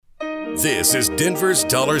This is Denver's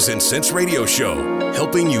Dollars and Cents Radio Show,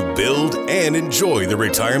 helping you build and enjoy the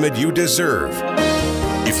retirement you deserve.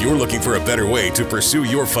 If you're looking for a better way to pursue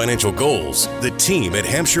your financial goals, the team at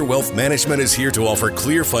Hampshire Wealth Management is here to offer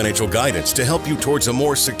clear financial guidance to help you towards a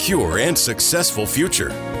more secure and successful future.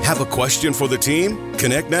 Have a question for the team?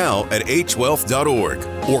 Connect now at hwealth.org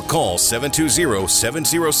or call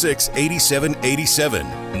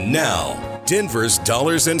 720-706-8787. Now, Denver's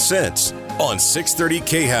Dollars and Cents on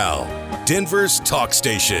 630 KHAL, Denver's talk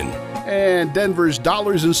station. And Denver's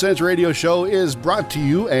Dollars and Cents Radio Show is brought to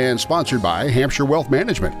you and sponsored by Hampshire Wealth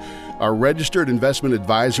Management, a registered investment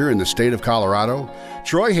advisor in the state of Colorado.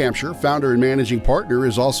 Troy Hampshire, founder and managing partner,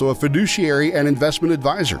 is also a fiduciary and investment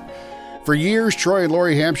advisor. For years, Troy and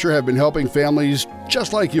Lori Hampshire have been helping families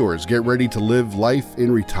just like yours get ready to live life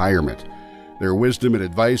in retirement. Their wisdom and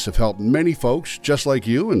advice have helped many folks just like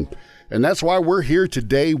you, and that's why we're here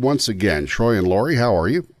today once again. Troy and Lori, how are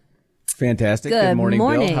you? Fantastic. Good morning,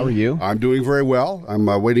 Bill. How are you? I'm doing very well. I'm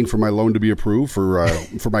waiting for my loan to be approved for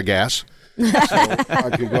my gas. So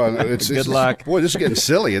I can go on. Good luck. Boy, this is getting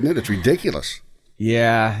silly, isn't it? It's ridiculous.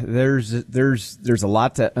 Yeah, there's a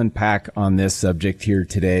lot to unpack on this subject here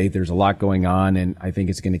today. There's a lot going on, and I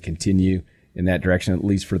think it's going to continue in that direction, at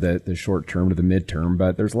least for the short term to the midterm.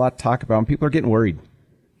 But there's a lot to talk about, and people are getting worried.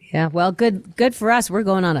 Yeah, well, good for us. We're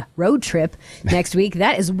going on a road trip next week.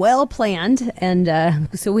 That is well planned, and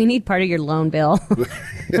so we need part of your loan, Bill.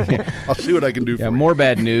 I'll see what I can do for you. More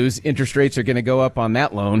bad news. Interest rates are going to go up on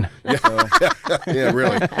that loan. Yeah,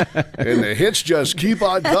 really. And the hits just keep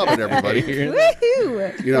on coming, everybody.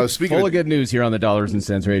 Woohoo! You know, speaking full of good news here on the Dollars and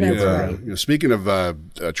Cents Radio program. Speaking of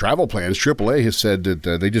travel plans, AAA has said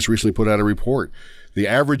that they just recently put out a report. The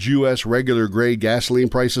average U.S. regular grade gasoline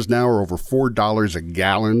prices now are over $4 a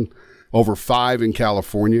gallon, over $5 in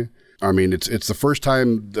California. I mean, it's the first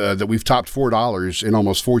time that we've topped $4 in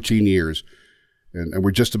almost 14 years, and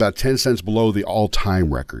we're just about 10 cents below the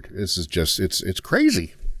all-time record. This is just it's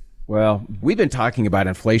crazy. Well, we've been talking about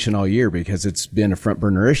inflation all year because it's been a front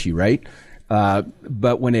burner issue, right?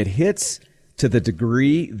 But when it hits to the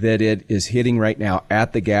degree that it is hitting right now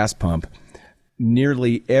at the gas pump,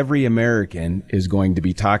 nearly every American is going to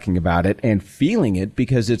be talking about it and feeling it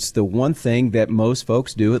because it's the one thing that most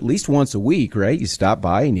folks do at least once a week, right? You stop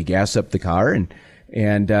by and you gas up the car and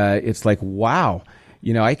it's like, wow.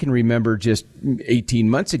 You know, I can remember just 18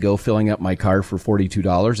 months ago filling up my car for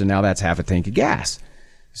 $42 and now that's half a tank of gas.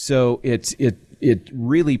 So it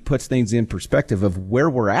really puts things in perspective of where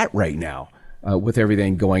we're at right now with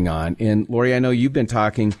everything going on. And Lori, I know you've been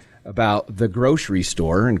talking about the grocery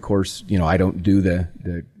store. And of course, you know, I don't do the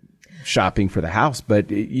shopping for the house,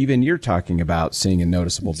 but even you're talking about seeing a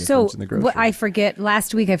noticeable difference in the grocery.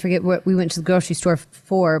 Last week, I forget what we went to the grocery store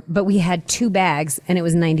for, but we had 2 bags and it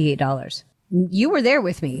was $98. You were there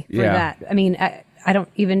with me for that. I mean, I don't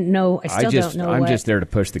even know. I don't know. I'm just there to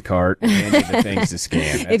push the cart and hand you the things to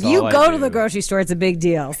scan. If you go to the grocery store, it's a big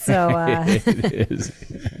deal. So it is.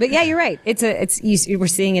 But yeah, you're right. We're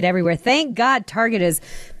seeing it everywhere. Thank God Target is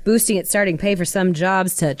boosting its starting pay for some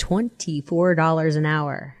jobs to $24 an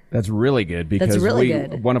hour. That's really good because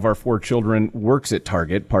one of our 4 children works at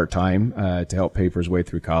Target part-time to help pay for his way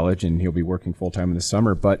through college, and he'll be working full-time in the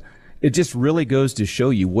summer. But it just really goes to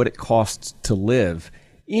show you what it costs to live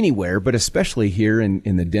anywhere, but especially here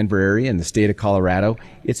in the Denver area, in the state of Colorado.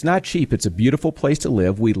 It's not cheap. It's a beautiful place to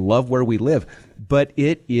live. We love where we live, but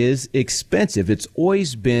it is expensive. It's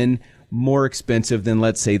always been more expensive than,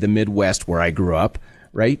 let's say, the Midwest where I grew up,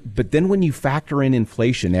 right? But then when you factor in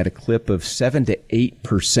inflation at a clip of 7 to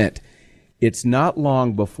 8%, it's not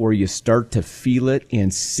long before you start to feel it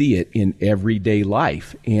and see it in everyday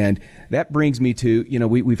life. And that brings me to, you know,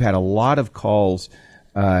 we've had a lot of calls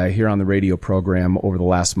here on the radio program over the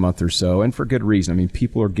last month or so, and for good reason. I mean,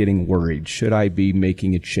 people are getting worried. Should I be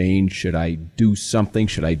making a change? Should I do something?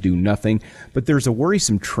 Should I do nothing? But there's a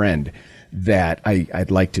worrisome trend that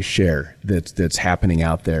I'd like to share that's happening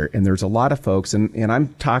out there. And there's a lot of folks, and I'm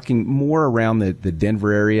talking more around the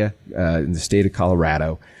Denver area, in the state of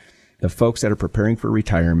Colorado, the folks that are preparing for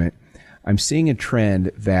retirement. I'm seeing a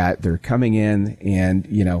trend that they're coming in and,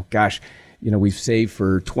 you know, gosh, you know, we've saved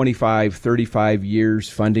for 25, 35 years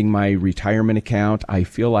funding my retirement account. I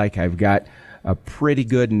feel like I've got a pretty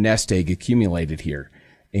good nest egg accumulated here.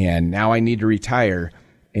 And now I need to retire.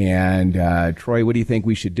 And Troy, what do you think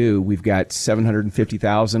we should do? We've got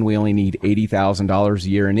 $750,000. We only need $80,000 a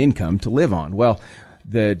year in income to live on. Well,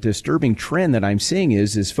 the disturbing trend that I'm seeing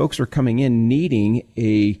is folks are coming in needing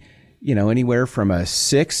anywhere from a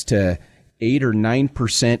 6 to 8 or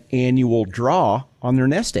 9% annual draw on their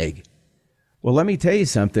nest egg. Well, let me tell you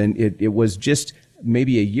something. It was just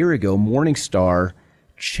maybe a year ago, Morningstar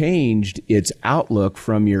changed its outlook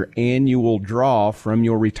from your annual draw from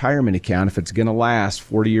your retirement account, if it's going to last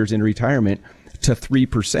 40 years in retirement, to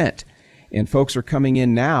 3%. And folks are coming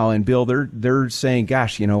in now, and Bill, they're saying,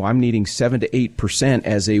 gosh, I'm needing 7 to 8%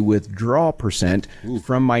 as a withdrawal percent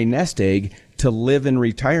from my nest egg to live in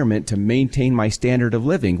retirement to maintain my standard of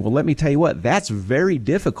living. Well, let me tell you what, that's very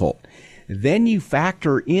difficult. Then you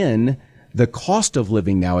factor in the cost of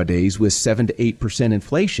living nowadays with 7 to 8%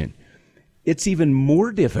 inflation. It's even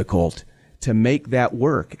more difficult to make that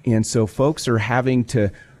work. And so folks are having to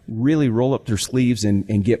really roll up their sleeves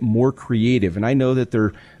and get more creative. And I know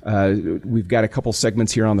that we've got a couple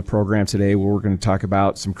segments here on the program today where we're going to talk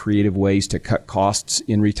about some creative ways to cut costs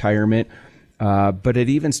in retirement. But it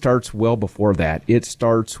even starts well before that. It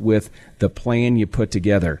starts with the plan you put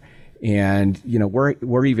together. And,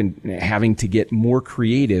 we're even having to get more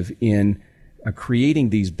creative in creating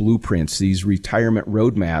these blueprints, these retirement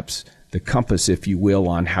roadmaps, the compass, if you will,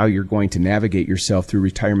 on how you're going to navigate yourself through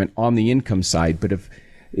retirement on the income side. But if,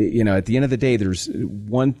 at the end of the day, there's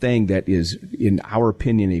one thing that is, in our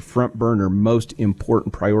opinion, a front burner, most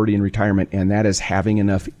important priority in retirement, and that is having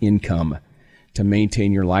enough income to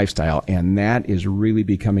maintain your lifestyle. And that is really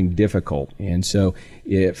becoming difficult. And so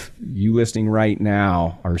if you listening right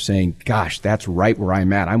now are saying, gosh, that's right where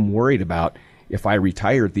I'm at, I'm worried about if I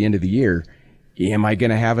retire at the end of the year, am I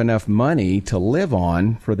going to have enough money to live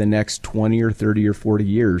on for the next 20 or 30 or 40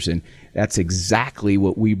 years? And that's exactly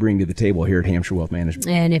what we bring to the table here at Hampshire Wealth Management.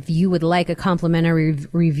 And if you would like a complimentary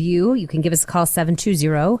review, you can give us a call,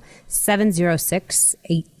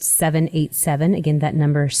 720-706-8787. Again, that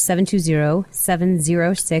number,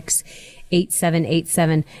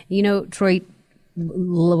 720-706-8787. Troy,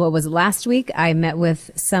 what was it, last week? I met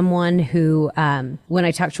with someone who, when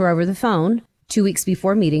I talked to her over the phone, 2 weeks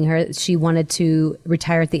before meeting her, she wanted to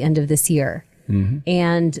retire at the end of this year. Mm-hmm.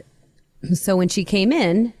 And so when she came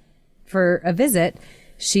in for a visit,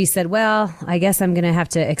 she said, well, I guess I'm going to have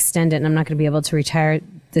to extend it and I'm not going to be able to retire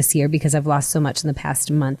this year because I've lost so much in the past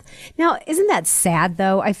month. Now, isn't that sad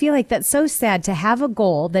though? I feel like that's so sad to have a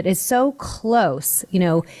goal that is so close,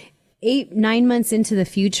 8-9 months into the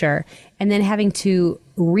future, and then having to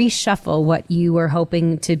reshuffle what you were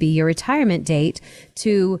hoping to be your retirement date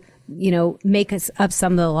to make us up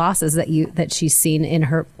some of the losses that she's seen in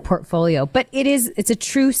her portfolio. But it's a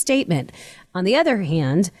true statement. On the other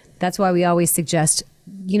hand, that's why we always suggest,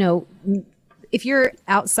 if you're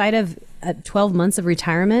outside of 12 months of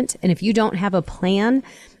retirement, and if you don't have a plan,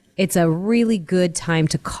 it's a really good time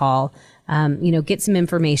to call. Get some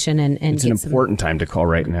information and it's an important time to call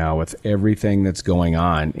right now with everything that's going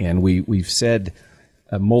on. And we've said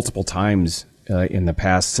multiple times in the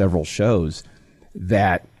past several shows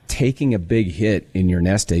that taking a big hit in your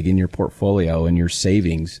nest egg, in your portfolio, in your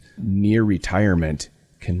savings near retirement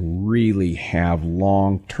can really have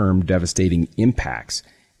long-term devastating impacts.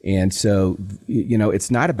 And so,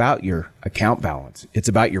 it's not about your account balance. It's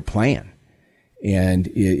about your plan. And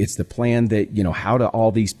it's the plan that, how do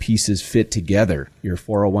all these pieces fit together? Your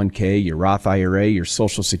 401k, your Roth IRA, your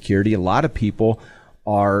Social Security. A lot of people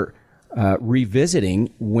are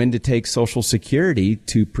revisiting when to take Social Security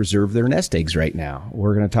to preserve their nest eggs right now.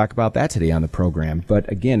 We're going to talk about that today on the program.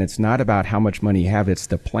 But again, it's not about how much money you have. It's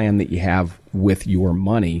the plan that you have with your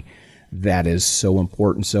money that is so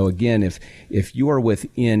important. So again, if you are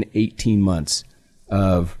within 18 months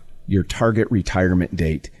of your target retirement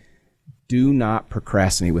date, do not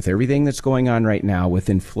procrastinate. With everything that's going on right now, with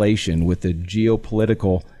inflation, with the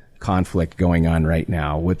geopolitical conflict going on right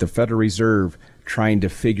now, with the Federal Reserve trying to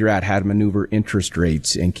figure out how to maneuver interest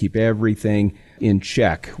rates and keep everything in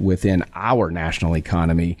check within our national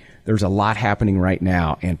economy. There's a lot happening right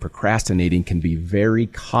now, and procrastinating can be very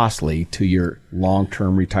costly to your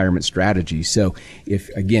long-term retirement strategy. So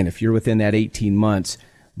if you're within that 18 months,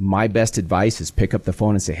 my best advice is pick up the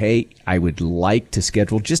phone and say, hey, I would like to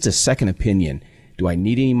schedule just a second opinion. Do I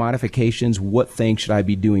need any modifications? What things should I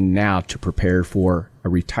be doing now to prepare for a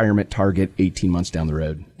retirement target 18 months down the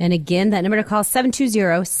road? And again, that number to call,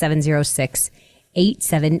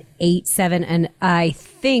 720-706-8787. And I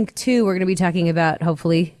think, too, we're going to be talking about,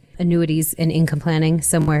 hopefully, annuities and income planning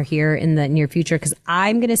somewhere here in the near future. Because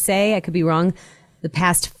I'm going to say, I could be wrong, the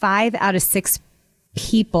past 5 out of 6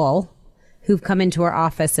 people who've come into our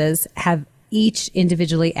offices have each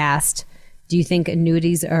individually asked, do you think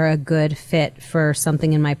annuities are a good fit for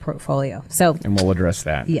something in my portfolio? And we'll address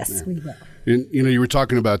that. Yes, we will. And, you were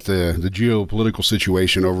talking about the geopolitical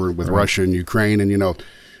situation over with Russia and Ukraine. And,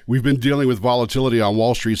 we've been dealing with volatility on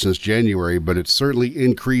Wall Street since January, but it's certainly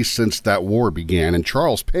increased since that war began. And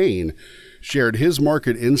Charles Payne shared his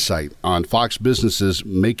market insight on Fox Business's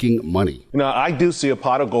Making Money. I do see a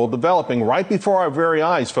pot of gold developing right before our very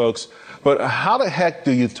eyes, folks. But how the heck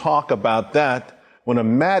do you talk about that when a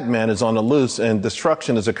madman is on the loose and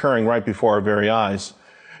destruction is occurring right before our very eyes?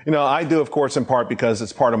 I do, of course, in part because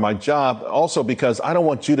it's part of my job, also because I don't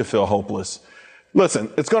want you to feel hopeless.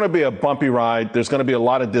 Listen, it's going to be a bumpy ride. There's going to be a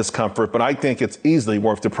lot of discomfort, but I think it's easily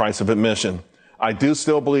worth the price of admission. I do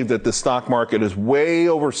still believe that the stock market is way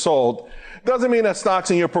oversold. Doesn't mean that stocks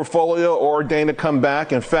in your portfolio are ordained to come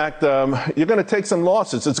back. In fact, you're going to take some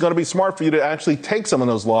losses. It's going to be smart for you to actually take some of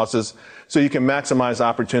those losses so you can maximize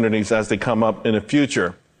opportunities as they come up in the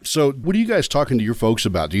future. So what are you guys talking to your folks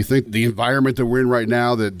about? Do you think the environment that we're in right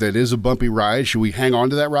now, that is a bumpy ride, should we hang on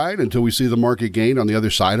to that ride until we see the market gain on the other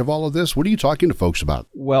side of all of this? What are you talking to folks about?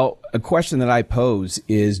 Well, a question that I pose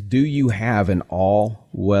is, do you have an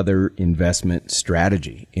all-weather investment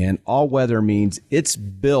strategy? And all-weather means it's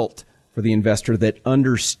built for the investor that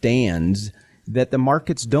understands that the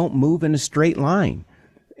markets don't move in a straight line.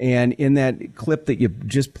 And in that clip that you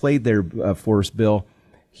just played there for us, Bill,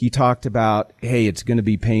 he talked about, hey, it's going to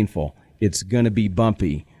be painful. It's going to be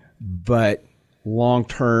bumpy. But long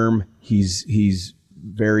term, he's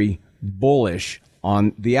very bullish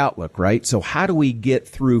on the outlook, right? So how do we get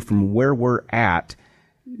through from where we're at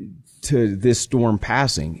to this storm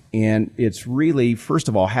passing? And it's really, first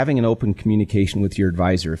of all, having an open communication with your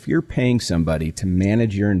advisor. If you're paying somebody to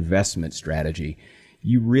manage your investment strategy,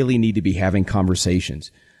 you really need to be having conversations.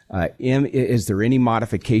 Is there any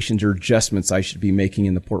modifications or adjustments I should be making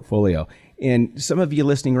in the portfolio? And some of you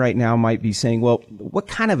listening right now might be saying, well, what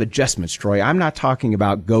kind of adjustments, Troy? I'm not talking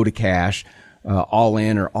about go to cash, all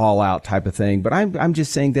in or all out type of thing, but I'm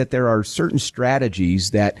just saying that there are certain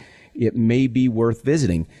strategies that it may be worth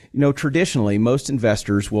visiting. Traditionally, most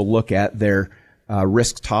investors will look at their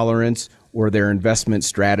risk tolerance or their investment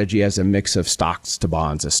strategy as a mix of stocks to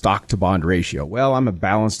bonds, a stock to bond ratio. Well, I'm a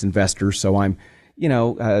balanced investor, so I'm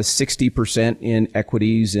 60% in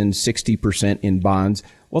equities and 60% in bonds.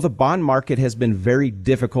 Well, the bond market has been very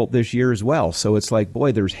difficult this year as well. So it's like,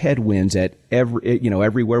 boy, there's headwinds at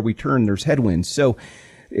everywhere we turn, there's headwinds. So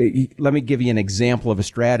let me give you an example of a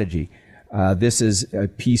strategy. This is a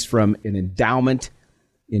piece from an endowment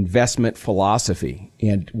investment philosophy.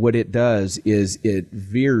 And what it does is it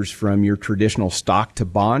veers from your traditional stock to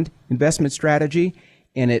bond investment strategy,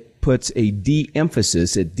 and it puts a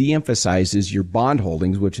de-emphasis. It de-emphasizes your bond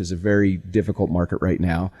holdings, which is a very difficult market right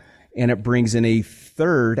now. And it brings in a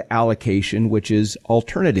third allocation, which is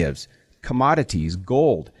alternatives, commodities,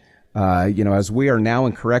 gold. As we are now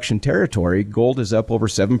in correction territory, gold is up over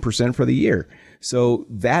 7% for the year. So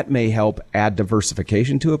that may help add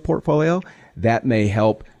diversification to a portfolio. That may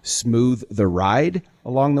help smooth the ride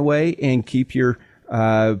along the way and keep your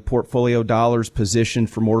portfolio dollars positioned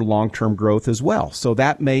for more long-term growth as well. So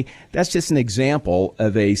that's just an example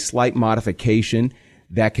of a slight modification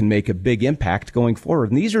that can make a big impact going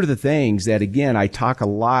forward. And these are the things that, again, I talk a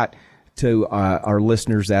lot to our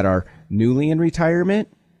listeners that are newly in retirement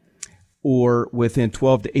or within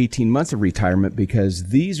 12 to 18 months of retirement, because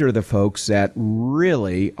these are the folks that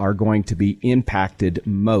really are going to be impacted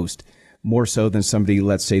most, more so than somebody,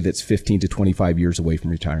 let's say, that's 15 to 25 years away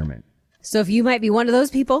from retirement. So if you might be one of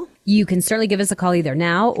those people, you can certainly give us a call either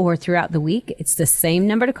now or throughout the week. It's the same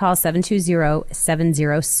number to call,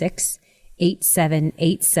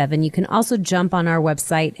 720-706-8787. You can also jump on our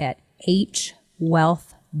website at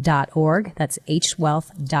hwealth.org. That's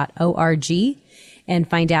hwealth.org, and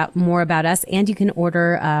find out more about us. And you can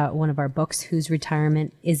order one of our books, Whose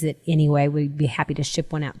Retirement Is It Anyway? We'd be happy to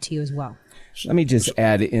ship one out to you as well. Let me just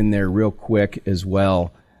add in there real quick as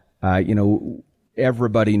well.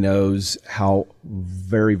 Everybody knows how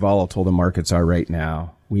very volatile the markets are right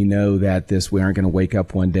now. We know that we aren't going to wake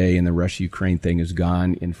up one day and the Russia-Ukraine thing is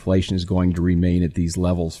gone. Inflation is going to remain at these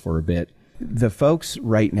levels for a bit. The folks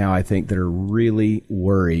right now, I think, that are really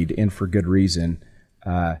worried, and for good reason,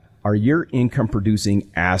 are your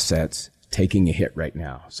income-producing assets taking a hit right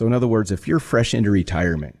now? So in other words, if you're fresh into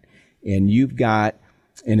retirement and you've got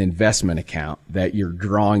an investment account that you're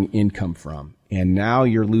drawing income from, and now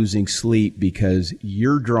you're losing sleep because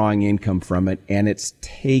you're drawing income from it and it's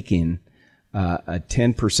taking a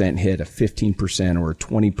 10% hit, a 15% or a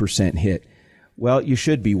 20% hit, well, you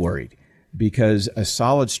should be worried, because a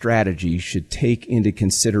solid strategy should take into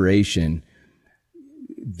consideration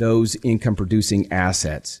those income producing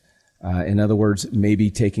assets. In other words, maybe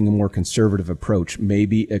taking a more conservative approach,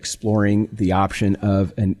 maybe exploring the option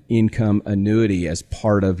of an income annuity as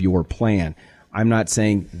part of your plan. I'm not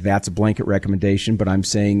saying that's a blanket recommendation, but I'm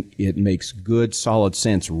saying it makes good, solid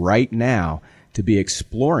sense right now to be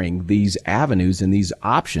exploring these avenues and these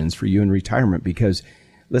options for you in retirement. Because,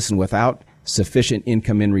 listen, without sufficient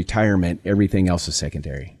income in retirement, everything else is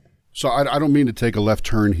secondary. So I don't mean to take a left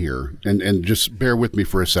turn here, and just bear with me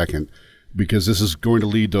for a second, because this is going to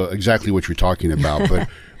lead to exactly what you're talking about. But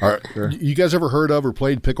you guys ever heard of or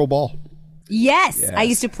played pickleball? Yes. I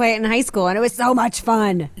used to play it in high school, and it was so much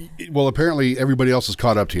fun. Well, apparently everybody else has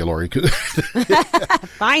caught up to you, Lori.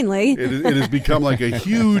 Finally. It has become like a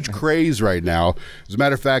huge craze right now. As a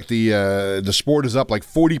matter of fact, the sport is up like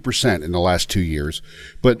 40% in the last 2 years.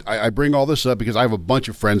 But I bring all this up because I have a bunch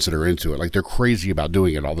of friends that are into it. Like, they're crazy about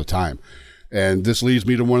doing it all the time. And this leads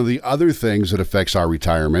me to one of the other things that affects our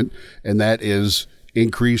retirement, and that is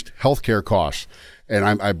increased healthcare costs. And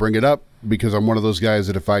I bring it up because I'm one of those guys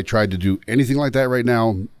that if I tried to do anything like that right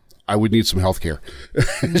now, I would need some health care.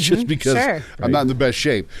 It's just because I'm not in the best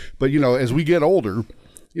shape. But, as we get older,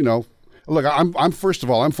 look, I'm first of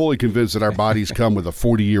all, I'm fully convinced that our bodies come with a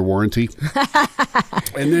 40-year warranty.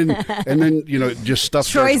 and then just stuff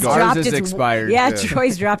starts going. Ours is expired. Yeah,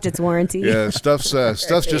 Troy's dropped its warranty. Yeah, stuff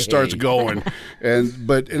just starts going. And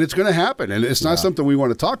it's going to happen. And it's not something we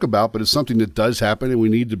want to talk about, but it's something that does happen and we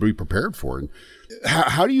need to be prepared for it.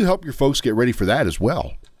 How do you help your folks get ready for that as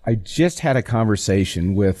well? I just had a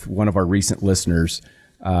conversation with one of our recent listeners,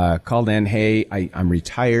 called in, hey, I'm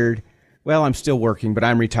retired. Well, I'm still working, but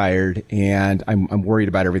I'm retired, and I'm worried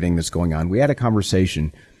about everything that's going on. We had a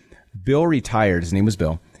conversation. Bill retired. His name was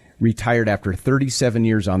Bill. Retired after 37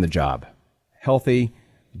 years on the job. Healthy,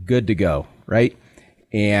 good to go, right?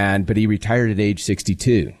 But he retired at age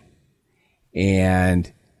 62.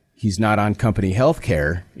 And he's not on company health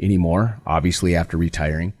care anymore, obviously, after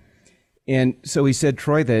retiring. And so he said,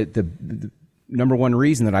 Troy, the number one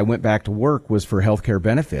reason that I went back to work was for healthcare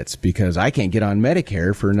benefits, because I can't get on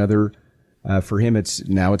Medicare for another, for him, it's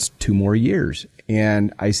 2 more years.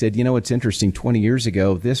 And I said, it's interesting. 20 years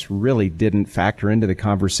ago, this really didn't factor into the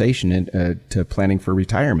conversation to planning for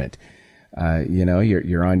retirement.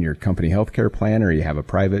 You're on your company healthcare plan, or you have a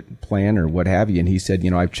private plan, or what have you. And he said,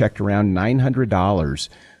 I've checked around $900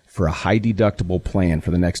 for a high deductible plan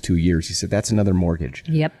for the next 2 years. He said, that's another mortgage.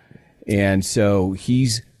 Yep. And so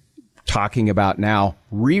he's talking about now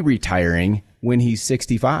re-retiring when he's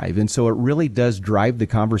 65. And so it really does drive the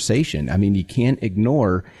conversation. I mean, you can't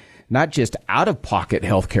ignore not just out-of-pocket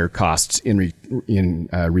healthcare costs in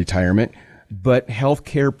retirement, but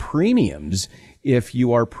healthcare premiums if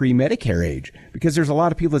you are pre-Medicare age. Because there's a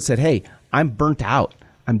lot of people that said, hey, I'm burnt out.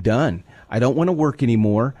 I'm done. I don't want to work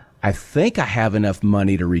anymore. I think I have enough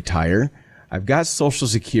money to retire. I've got Social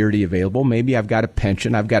Security available. Maybe I've got a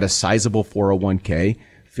pension. I've got a sizable 401k.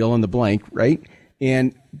 Fill in the blank, right?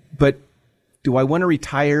 But do I want to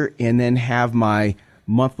retire and then have my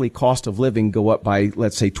monthly cost of living go up by,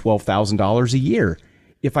 let's say, $12,000 a year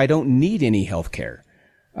if I don't need any health care,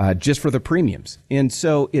 just for the premiums? And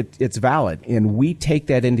so it's valid. And we take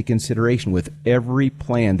that into consideration with every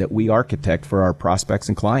plan that we architect for our prospects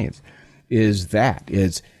and clients,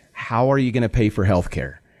 is how are you going to pay for health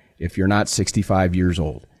care if you're not 65 years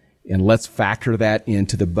old? And let's factor that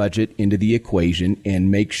into the budget, into the equation,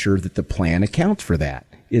 and make sure that the plan accounts for that.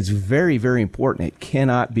 It's very, very important. It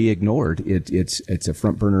cannot be ignored. It's a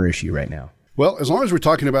front burner issue right now. Well, as long as we're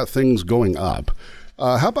talking about things going up,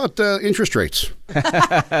 how about interest rates?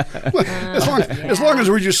 as long as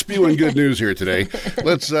we're just spewing good news here today,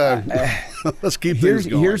 let's keep things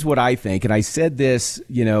going. Here's what I think, and I said this,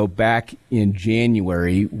 back in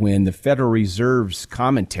January when the Federal Reserve's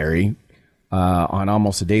commentary on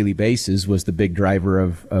almost a daily basis was the big driver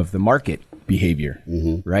of the market behavior,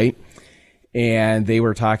 right? And they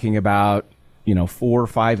were talking about 4,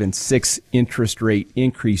 5, and 6 interest rate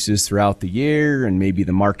increases throughout the year, and maybe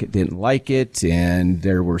the market didn't like it, and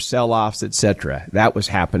there were sell-offs, etc. That was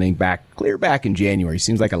happening clear back in January.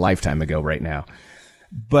 Seems like a lifetime ago right now.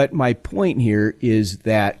 But my point here is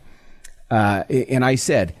that, and I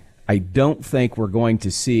said, I don't think we're going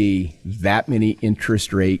to see that many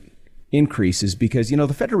interest rate increases because,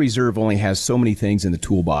 the Federal Reserve only has so many things in the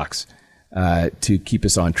toolbox to keep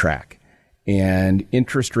us on track. And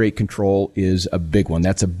interest rate control is a big one.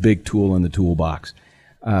 That's a big tool in the toolbox.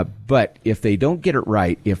 But if they don't get it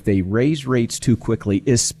right, if they raise rates too quickly,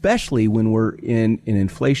 especially when we're in an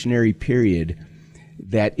inflationary period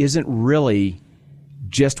that isn't really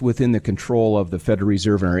just within the control of the Federal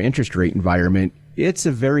Reserve and our interest rate environment, it's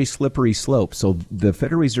a very slippery slope. So the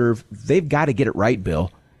Federal Reserve, they've got to get it right,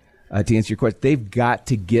 Bill. To answer your question, they've got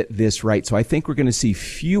to get this right. So I think we're going to see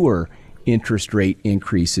fewer interest rate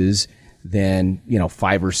increases than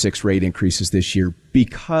 5 or 6 rate increases this year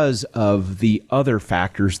because of the other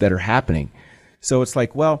factors that are happening. So it's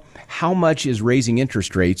like, well, how much is raising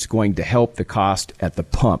interest rates going to help the cost at the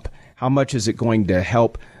pump? How much is it going to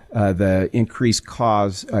help the increased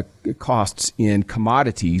costs in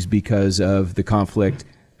commodities because of the conflict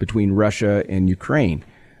between Russia and Ukraine?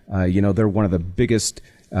 They're one of the biggest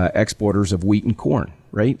exporters of wheat and corn,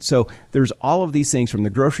 right? So there's all of these things from the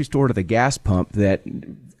grocery store to the gas pump that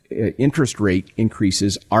interest rate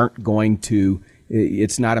increases aren't going to,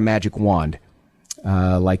 it's not a magic wand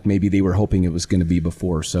like maybe they were hoping it was going to be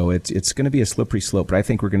before. So it's going to be a slippery slope, but I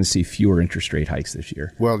think we're going to see fewer interest rate hikes this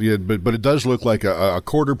year. Well, yeah, but it does look like a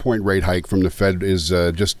quarter point rate hike from the Fed is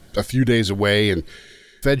just a few days away. And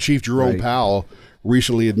Fed Chief Jerome Powell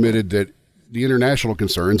recently admitted that the international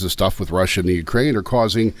concerns, the stuff with Russia and the Ukraine, are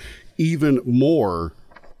causing even more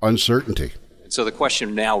uncertainty. So the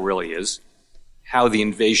question now really is how the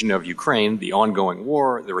invasion of Ukraine, the ongoing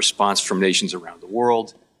war, the response from nations around the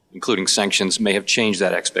world, including sanctions, may have changed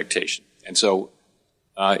that expectation. And so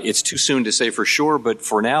it's too soon to say for sure, but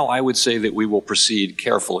for now, I would say that we will proceed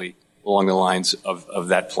carefully along the lines of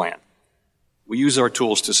that plan. We use our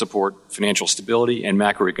tools to support financial stability and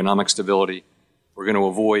macroeconomic stability. We're going to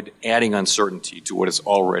avoid adding uncertainty to what is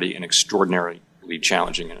already an extraordinarily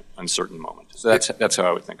challenging and uncertain moment. So that's how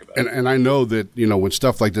I would think about it. And I know that, when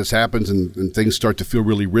stuff like this happens and things start to feel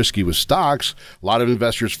really risky with stocks, a lot of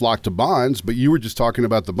investors flock to bonds, but you were just talking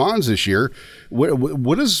about the bonds this year.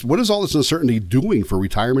 What is all this uncertainty doing for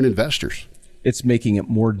retirement investors? It's making it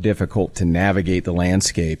more difficult to navigate the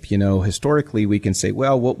landscape. Historically, we can say,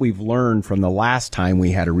 well, what we've learned from the last time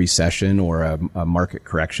we had a recession or a market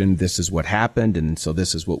correction, this is what happened, and so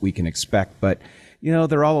this is what we can expect. But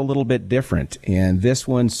they're all a little bit different, and this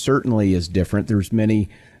one certainly is different. There's many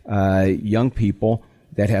young people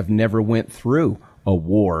that have never went through a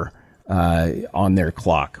war on their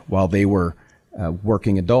clock while they were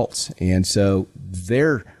working adults, and so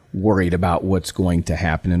they're worried about what's going to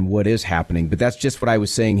happen and what is happening. But that's just what I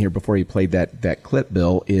was saying here before you played that clip,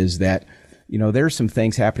 Bill, is that there's some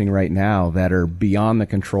things happening right now that are beyond the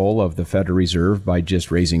control of the Federal Reserve by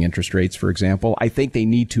just raising interest rates, for example. I think they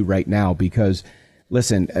need to right now because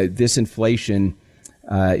listen, this inflation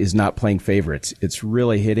is not playing favorites. It's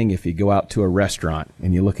really hitting if you go out to a restaurant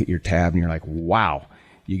and you look at your tab and you're like, wow.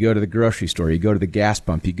 You go to the grocery store, you go to the gas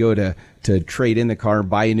pump, you go to trade in the car and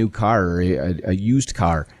buy a new car or a used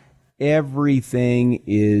car. Everything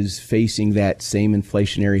is facing that same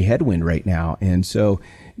inflationary headwind right now. And so,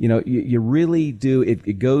 you really do,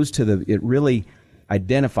 it goes to it really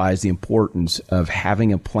identifies the importance of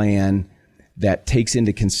having a plan that takes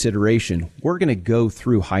into consideration, we're going to go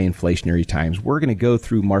through high inflationary times. We're going to go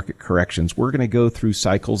through market corrections. We're going to go through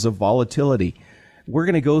cycles of volatility. We're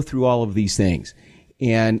going to go through all of these things.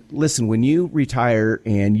 And listen, when you retire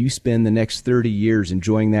and you spend the next 30 years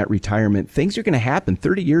enjoying that retirement, things are going to happen.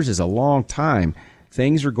 30 years is a long time.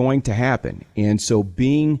 Things are going to happen. And so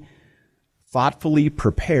being thoughtfully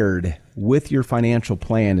prepared with your financial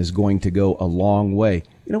plan is going to go a long way.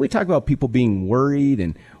 We talk about people being worried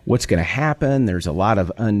and what's going to happen. There's a lot of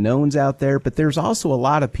unknowns out there, but there's also a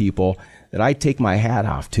lot of people that I take my hat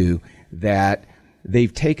off to that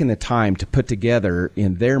they've taken the time to put together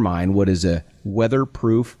in their mind what is a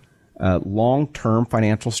weather-proof, long-term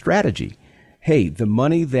financial strategy. Hey, the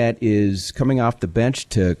money that is coming off the bench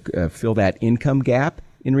to fill that income gap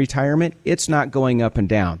in retirement, it's not going up and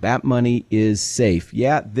down. That money is safe.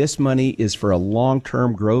 Yeah, this money is for a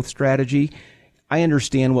long-term growth strategy. I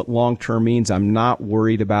understand what long-term means. I'm not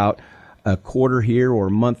worried about a quarter here or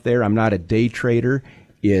a month there. I'm not a day trader.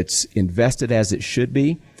 It's invested as it should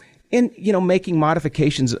be. And, making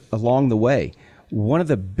modifications along the way. One of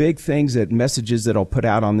the big things messages that I'll put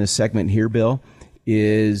out on this segment here, Bill,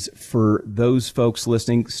 is for those folks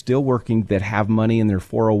listening, still working that have money in their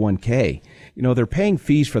 401k. They're paying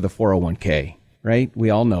fees for the 401k, right? We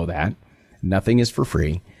all know that. Nothing is for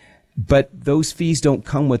free. But those fees don't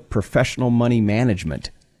come with professional money management.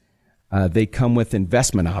 They come with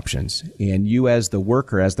investment options. And you as the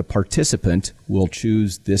worker, as the participant, will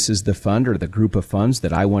choose this is the fund or the group of funds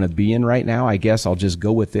that I want to be in right now. I guess I'll just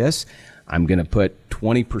go with this. I'm going to put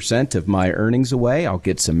 20% of my earnings away. I'll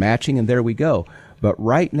get some matching, and there we go. But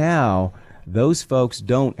right now, those folks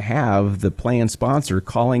don't have the plan sponsor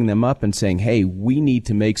calling them up and saying, hey, we need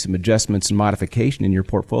to make some adjustments and modification in your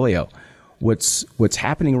portfolio. What's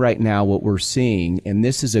happening right now, what we're seeing, and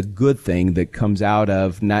this is a good thing that comes out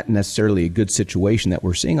of not necessarily a good situation that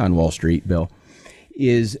we're seeing on Wall Street, Bill,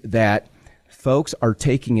 is that folks are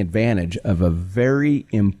taking advantage of a very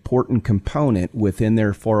important component within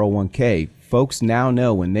their 401k. Folks now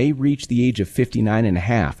know when they reach the age of 59 and a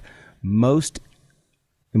half, most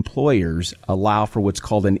employers allow for what's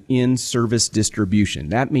called an in-service distribution.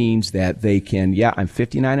 That means that they can, I'm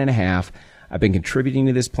 59 and a half. I've been contributing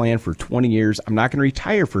to this plan for 20 years. I'm not going to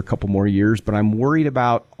retire for a couple more years, but I'm worried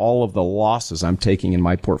about all of the losses I'm taking in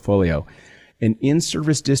my portfolio. An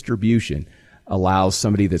in-service distribution allows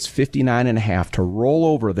somebody that's 59 and a half to roll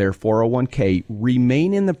over their 401k,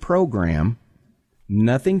 remain in the program,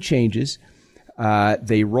 nothing changes.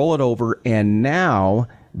 They roll it over, and now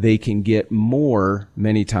they can get more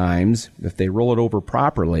many times if they roll it over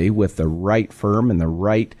properly with the right firm and the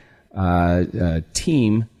right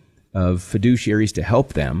team of fiduciaries to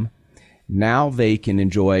help them. Now they can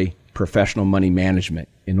enjoy professional money management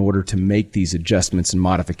in order to make these adjustments and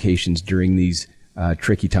modifications during these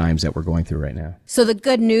tricky times that we're going through right now. So the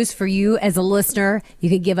good news for you as a listener,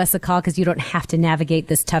 you could give us a call because you don't have to navigate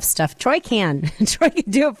this tough stuff. Troy can. Troy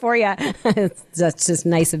can do it for you. That's just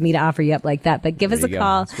nice of me to offer you up like that. But give us a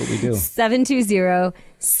call. That's what we do.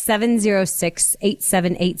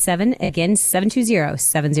 720-706-8787. Again,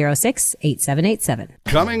 720-706-8787.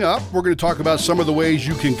 Coming up, we're going to talk about some of the ways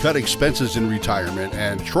you can cut expenses in retirement.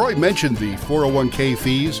 And Troy mentioned the 401k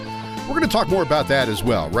fees. We're going to talk more about that as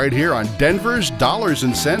well, right here on Denver's Dollars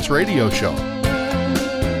and Cents Radio Show.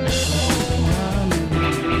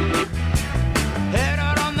 Head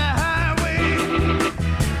out on the highway,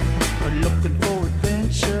 looking for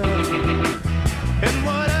adventure, and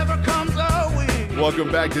whatever comes our way.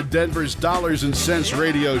 Welcome back to Denver's Dollars and Cents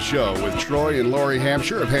Radio Show with Troy and Lori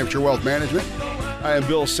Hampshire of Hampshire Wealth Management. I am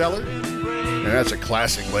Bill Seller, and that's a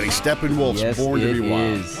classic, buddy. Steppenwolf's Yes, Born to Be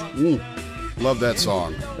Wild. is. Love that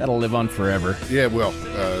song. That'll live on forever. Yeah, well,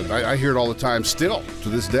 I hear it all the time still to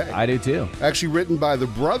this day. I do too. Actually written by the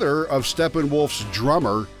brother of Steppenwolf's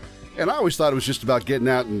drummer. And I always thought it was just about getting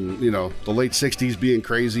out and, the late 60s being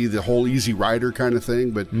crazy, the whole Easy Rider kind of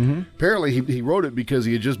thing. But apparently he wrote it because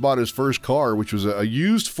he had just bought his first car, which was a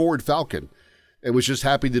used Ford Falcon, and was just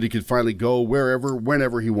happy that he could finally go wherever,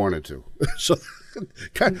 whenever he wanted to. So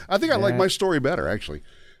I think I like my story better, actually.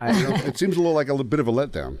 It seems a little like a bit of a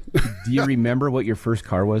letdown. Do you remember what your first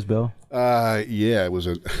car was, Bill? Yeah, it was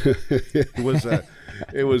a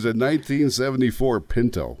 1974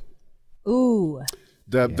 Pinto. Ooh.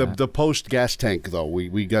 The post gas tank though,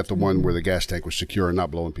 we got the one where the gas tank was secure and not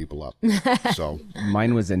blowing people up. So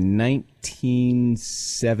mine was a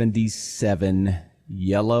 1977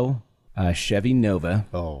 yellow Chevy Nova.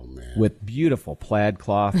 Oh man. With beautiful plaid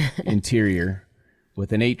cloth interior,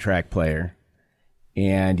 with an 8-track player.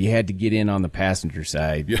 And you had to get in on the passenger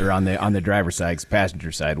side, or on the driver's side, because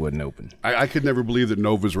passenger side wouldn't open. I could never believe that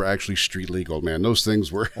Novas were actually street legal, man. Those things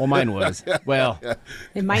were. Well, mine was. Well,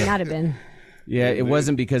 it might not have been. Yeah, it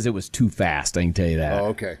wasn't because it was too fast. I can tell you that. Oh,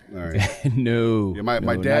 okay, all right. No, my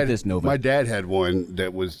dad. Not this Nova. My dad had one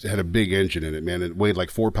that had a big engine in it, man. It weighed like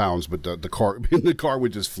 4 pounds, but the car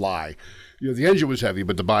would just fly. The engine was heavy,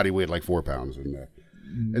 but the body weighed like 4 pounds, and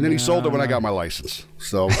then he sold it when I got my license.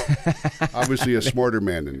 So obviously a smarter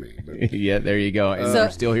man than me. But. Yeah, there you go. And we're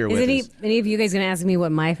still here with us. Any of you guys going to ask me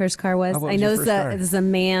what my first car was? I know this is a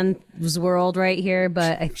man's world right here,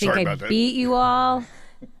 but I think I beat you all.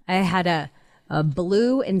 I had a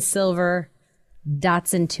blue and silver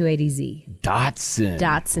Datsun 280Z. Datsun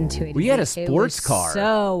 280Z. We had a sports car.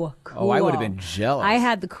 So cool. Oh, I would have been jealous. I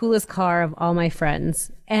had the coolest car of all my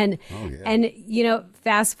friends. And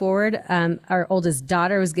fast forward, our oldest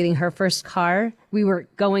daughter was getting her first car. We were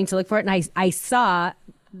going to look for it, and I saw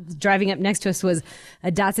driving up next to us was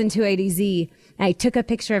a Datsun 280Z. And I took a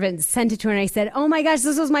picture of it and sent it to her, and I said, "Oh my gosh,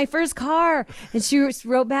 this was my first car." And she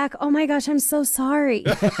wrote back, "Oh my gosh, I'm so sorry."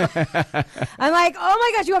 I'm like, "Oh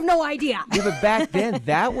my gosh, you have no idea." Yeah, but back then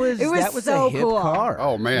that was so a hip cool. car.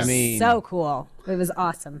 Oh man, I mean, so cool. It was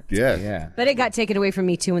awesome. Yeah. But it got taken away from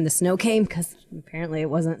me too when the snow came, because apparently it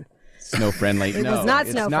wasn't snow friendly. It was not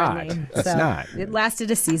snow friendly. It's not. It lasted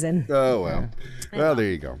a season. Oh well. Well, there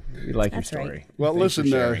you go. We like That's your story. right. Well, listen,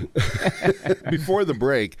 before the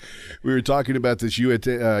break, we were talking about this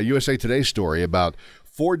USA Today story about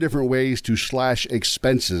 4 different ways to slash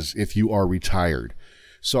expenses if you are retired.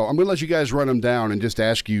 So I'm going to let you guys run them down and just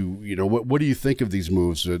ask you, what do you think of these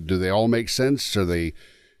moves? Do they all make sense?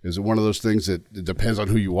 Is it one of those things that it depends on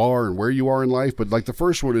who you are and where you are in life? But like the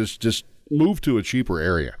first one is just move to a cheaper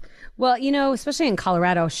area. Well, especially in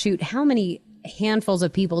Colorado, how many handfuls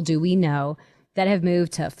of people do we know that have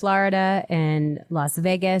moved to Florida and Las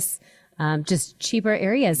Vegas, just cheaper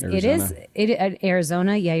areas?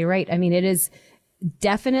 Arizona. Yeah, you're right. I mean, it is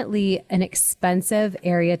definitely an expensive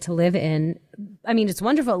area to live in. I mean, it's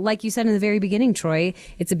wonderful. Like you said in the very beginning, Troy,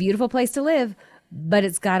 it's a beautiful place to live, but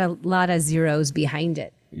it's got a lot of zeros behind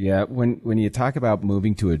it. Yeah. When you talk about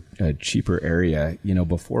moving to a cheaper area,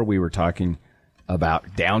 before we were talking about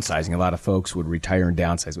downsizing. A lot of folks would retire and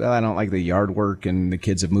downsize. Well, I don't like the yard work and the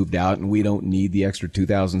kids have moved out and we don't need the extra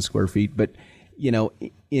 2,000 square feet. But,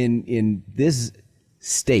 in this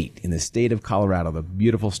state, in the state of Colorado, the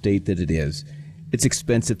beautiful state that it is, it's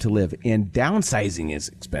expensive to live, and downsizing is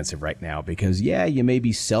expensive right now because, you may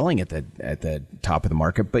be selling at the top of the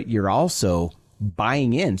market, but you're also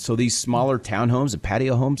buying in. So these smaller townhomes and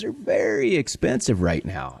patio homes are very expensive right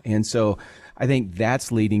now. And so I think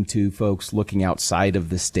that's leading to folks looking outside of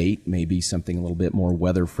the state, maybe something a little bit more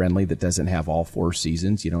weather friendly that doesn't have all 4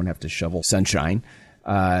 seasons. You don't have to shovel sunshine.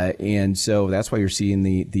 And so that's why you're seeing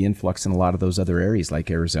the influx in a lot of those other areas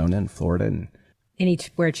like Arizona and Florida and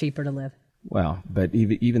anywhere cheaper to live. Well, but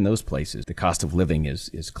even those places, the cost of living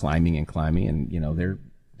is climbing and climbing, and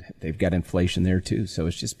they've got inflation there too. So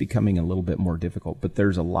it's just becoming a little bit more difficult. But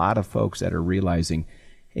there's a lot of folks that are realizing,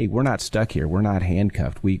 hey, we're not stuck here. We're not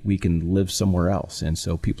handcuffed. We can live somewhere else. And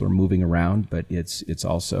so people are moving around, but it's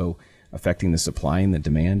also affecting the supply and the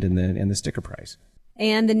demand and the sticker price.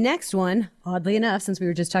 And the next one, oddly enough, since we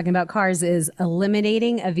were just talking about cars, is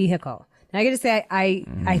eliminating a vehicle. Now, I got to say,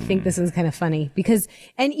 I think this is kind of funny because,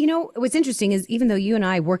 and what's interesting is even though you and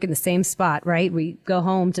I work in the same spot, right? We go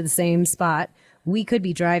home to the same spot. We could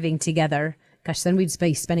be driving together. Gosh, then we'd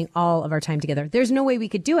be spending all of our time together. There's no way we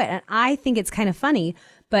could do it. And I think it's kind of funny,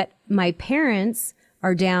 but my parents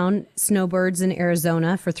are down snowbirds in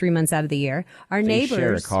Arizona for 3 months out of the year. Our neighbors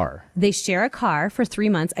share a car. They share a car for 3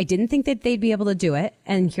 months. I didn't think that they'd be able to do it.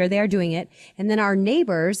 And here they are doing it. And then our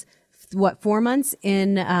neighbors, 4 months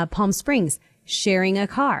in Palm Springs, sharing a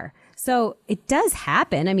car. So it does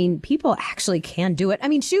happen. I mean, people actually can do it. I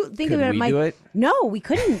mean, shoot, think of it. Do it? No, we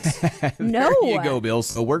couldn't. No. There you go, Bill.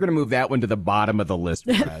 So we're going to move that one to the bottom of the list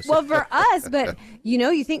for us. Well, for us, but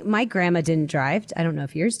you think my grandma didn't drive. I don't know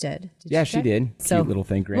if yours did. She did. So, cute little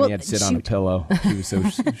thing. Granny had to sit on a pillow. She was so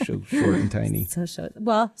short and tiny.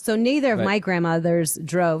 So neither of my grandmothers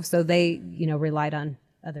drove, so they, relied on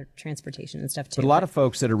other transportation and stuff too. But a lot of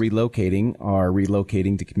folks that are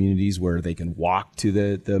relocating to communities where they can walk to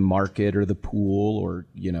the market or the pool or,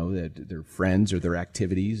 their friends or their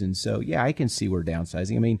activities. And so, I can see where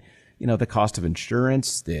downsizing. I mean, the cost of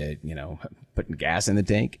insurance, putting gas in the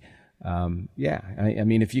tank. I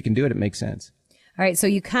mean, if you can do it, it makes sense. All right. So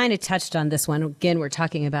you kind of touched on this one. Again, we're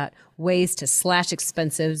talking about ways to slash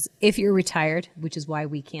expenses if you're retired, which is why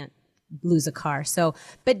we can't lose a car. So,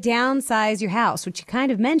 but downsize your house, which you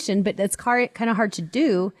kind of mentioned, but that's kind of hard to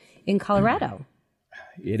do in Colorado.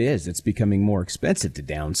 It is. It's becoming more expensive to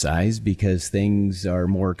downsize because things are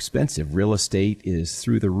more expensive. Real estate is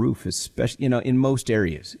through the roof, especially, in most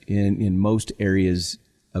areas, in most areas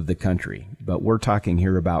of the country. But we're talking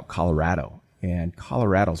here about Colorado, and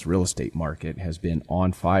Colorado's real estate market has been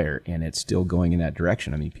on fire, and it's still going in that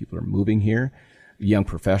direction. I mean, people are moving here. Young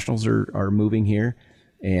professionals are moving here.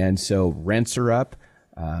 And so rents are up,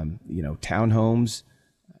 townhomes,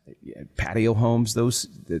 patio homes,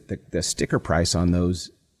 the sticker price on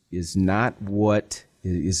those is not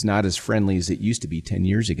as friendly as it used to be 10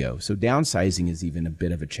 years ago. So downsizing is even a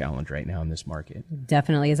bit of a challenge right now in this market.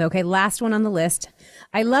 Definitely is. Okay, last one on the list.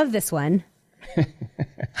 I love this one.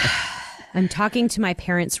 I'm talking to my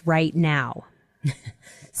parents right now.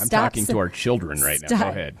 I'm talking to our children right now. Go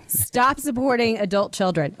ahead. Stop supporting adult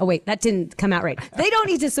children. Oh, wait, that didn't come out right. They don't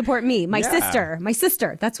need to support me. My sister.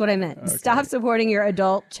 That's what I meant. Okay. Stop supporting your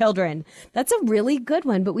adult children. That's a really good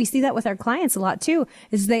one. But we see that with our clients a lot too,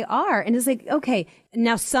 is they are. And it's like, okay,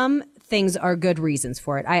 now some things are good reasons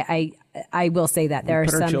for it. I will say that there are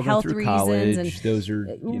some health reasons. College, and those are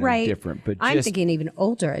different. But I'm thinking even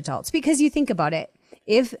older adults, because you think about it.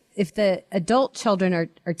 If the adult children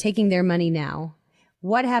are taking their money now,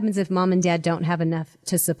 what happens if mom and dad don't have enough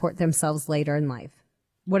to support themselves later in life?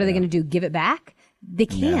 What are they going to do? Give it back? They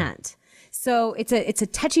can't. Yeah. So it's a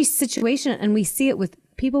touchy situation, and we see it with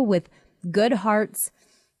people with good hearts,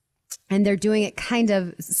 and they're doing it kind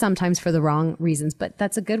of sometimes for the wrong reasons. But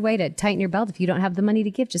that's a good way to tighten your belt. If you don't have the money to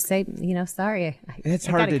give, just say, sorry. It's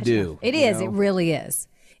hard to do. It is. It really is.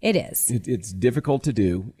 It is. It's difficult to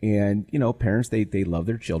do. And, parents, they love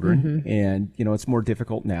their children. Mm-hmm. And, it's more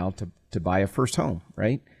difficult now to buy a first home,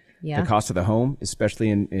 right? Yeah. The cost of the home, especially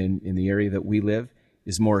in the area that we live,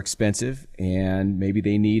 is more expensive. And maybe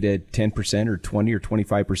they need a 10% or 20 or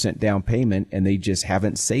 25% down payment, and they just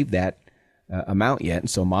haven't saved that amount yet. And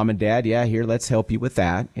so mom and dad, here, let's help you with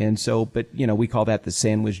that. And so, but, we call that the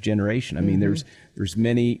sandwich generation. I mean, there's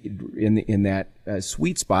many in that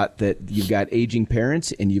sweet spot that you've got aging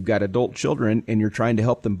parents and you've got adult children, and you're trying to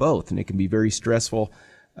help them both. And it can be very stressful,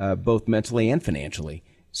 both mentally and financially.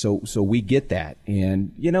 So we get that.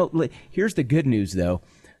 And, here's the good news, though.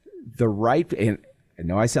 And I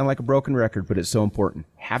know I sound like a broken record, but it's so important.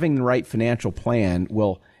 Having the right financial plan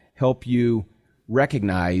will help you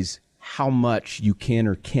recognize how much you can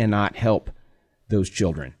or cannot help those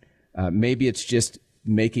children. Maybe it's just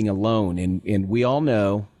making a loan. And we all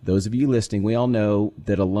know, those of you listening, we all know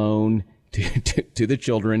that a loan to the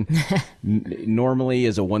children normally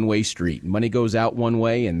is a one-way street. Money goes out one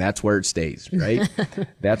way, and that's where it stays, right?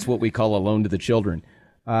 That's what we call a loan to the children.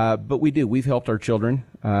 But we've helped our children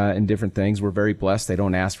in different things. We're very blessed. They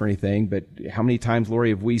don't ask for anything. But how many times, Lori,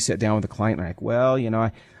 have we sat down with a client and like, well,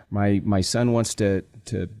 my son wants to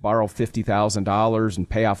borrow $50,000 and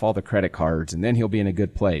pay off all the credit cards, and then he'll be in a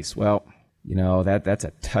good place. Well, that's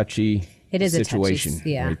a touchy situation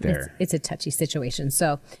right there. It's a touchy situation.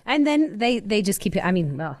 So, and then they just keep it. I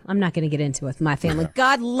mean, well, I'm not going to get into it with my family.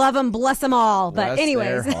 God love them, bless them all. But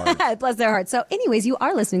anyways, bless their hearts. So anyways, you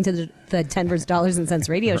are listening to the Denver's Dollars and Cents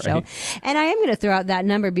radio show. And I am going to throw out that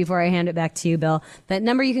number before I hand it back to you, Bill. That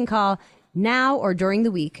number you can call now or during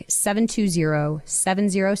the week,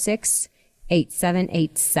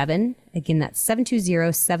 720-706-8787. Again, that's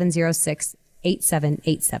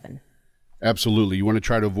 720-706-8787. Absolutely. You want to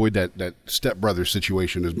try to avoid that stepbrother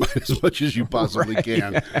situation as much as you possibly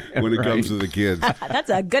can when it comes to the kids. That's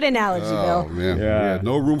a good analogy, Bill. Man. Yeah.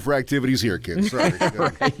 No room for activities here, kids. Sorry.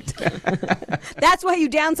 That's why you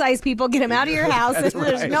downsize people, get them out of your house.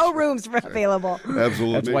 There's no rooms available.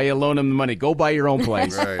 Absolutely. That's why you loan them the money. Go buy your own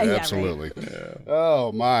place. Right. Absolutely. Yeah.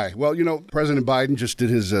 Oh, my. Well, President Biden just did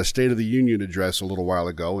his State of the Union address a little while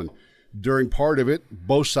ago, and during part of it,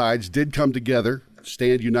 both sides did come together,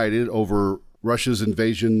 stand united over Russia's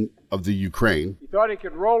invasion of the Ukraine. He thought he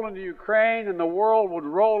could roll into Ukraine and the world would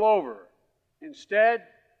roll over. Instead,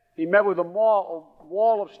 he met with a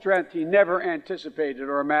wall of strength he never anticipated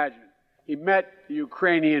or imagined. He met the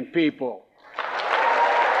Ukrainian people.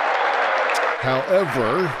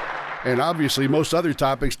 However, and obviously most other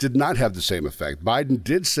topics did not have the same effect, Biden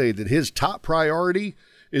did say that his top priority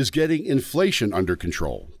is getting inflation under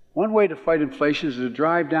control. One way to fight inflation is to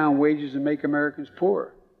drive down wages and make Americans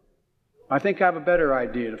poor. I think I have a better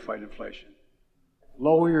idea to fight inflation.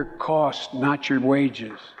 Lower your costs, not your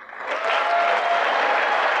wages.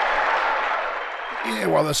 Yeah,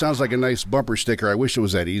 well, that sounds like a nice bumper sticker. I wish it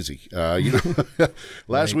was that easy.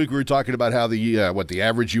 Last week we were talking about how the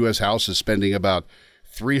average U.S. house is spending about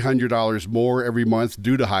 $300 more every month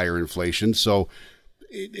due to higher inflation. So,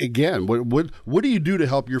 again, what do you do to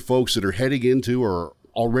help your folks that are heading into or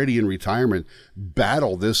already in retirement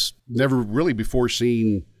battle this never really before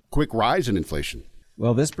seen quick rise in inflation?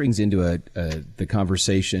 Well, this brings into the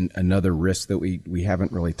conversation another risk that we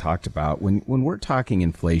haven't really talked about. When we're talking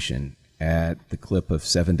inflation at the clip of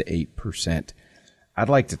 7 to 8%, I'd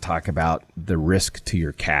like to talk about the risk to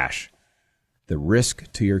your cash. The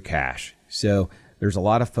risk to your cash. So there's a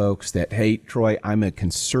lot of folks that, hey, Troy, I'm a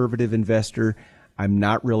conservative investor. I'm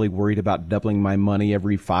not really worried about doubling my money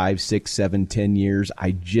every 5, 6, 7, 10 years.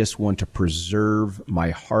 I just want to preserve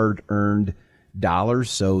my hard-earned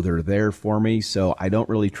dollars so they're there for me. So I don't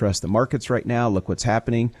really trust the markets right now. Look what's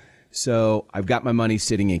happening. So I've got my money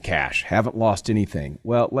sitting in cash. Haven't lost anything.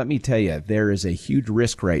 Well, let me tell you, there is a huge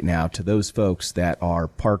risk right now to those folks that are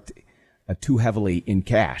parked too heavily in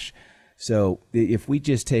cash. So if we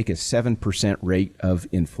just take a 7% rate of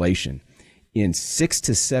inflation in 6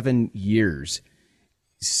 to 7 years,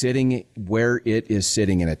 sitting where it is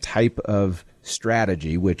sitting in a type of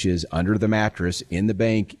strategy, which is under the mattress, in the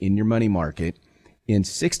bank, in your money market, in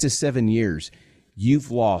 6 to 7 years,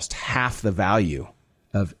 you've lost half the value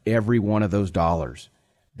of every one of those dollars.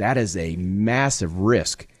 That is a massive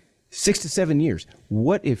risk. 6 to 7 years.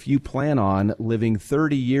 What if you plan on living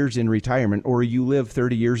 30 years in retirement, or you live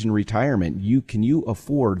 30 years in retirement? Can you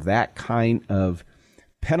afford that kind of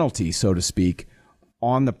penalty, so to speak,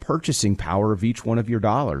 on the purchasing power of each one of your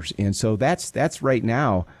dollars? And so that's right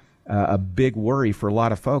now a big worry for a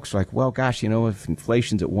lot of folks. Like, well, gosh, if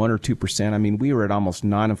inflation's at 1 or 2%, I mean, we were at almost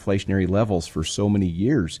non-inflationary levels for so many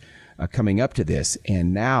years coming up to this.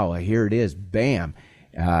 And now here it is, bam.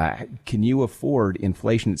 Can you afford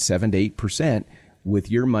inflation at 7 to 8% with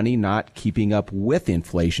your money not keeping up with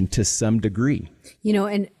inflation to some degree?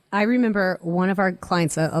 And I remember one of our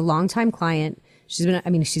clients, a longtime client,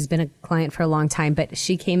 she's been a client for a long time, but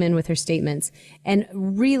she came in with her statements. And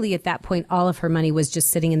really at that point, all of her money was just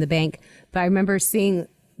sitting in the bank. But I remember seeing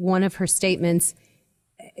one of her statements.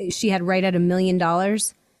 She had right at $1 million.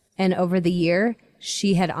 And over the year,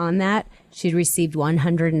 she had received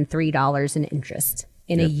 $103 in interest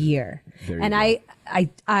in a year. And I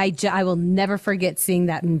will never forget seeing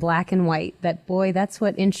that in black and white, that, boy, that's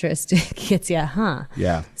what interest gets you, huh?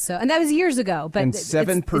 Yeah. So, and that was years ago, but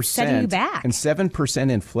 7%, it's setting you back. And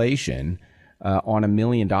 7% inflation, on $1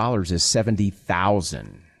 million is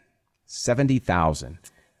 $70,000,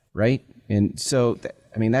 right? And so,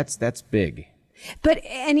 that's big. But,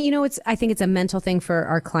 and I think it's a mental thing for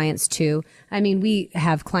our clients too. I mean, we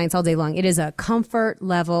have clients all day long. It is a comfort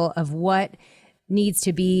level of what needs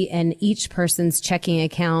to be in each person's checking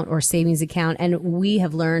account or savings account. And we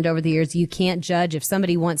have learned over the years, you can't judge if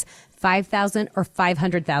somebody wants 5,000 or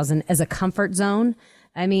 500,000 as a comfort zone.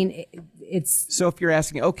 I mean, it's. So if you're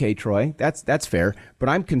asking, okay, Troy, that's fair, but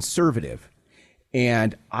I'm conservative.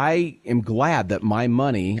 And I am glad that my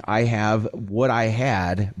money, I have what I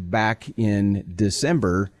had back in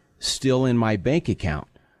December still in my bank account.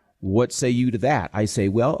 What say you to that? I say,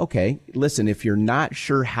 well, okay, listen, if you're not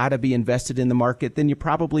sure how to be invested in the market, then you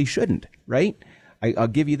probably shouldn't, right? I'll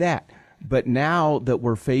give you that. But now that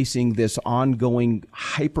we're facing this ongoing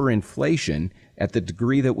hyperinflation at the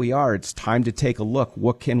degree that we are, it's time to take a look.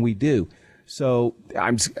 What can we do? So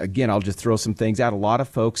I'll just throw some things out. A lot of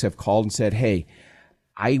folks have called and said, hey,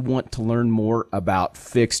 I want to learn more about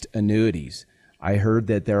fixed annuities. I heard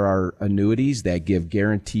that there are annuities that give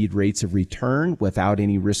guaranteed rates of return without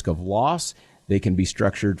any risk of loss. They can be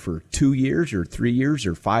structured for 2 years or 3 years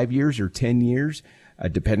or 5 years or 10 years,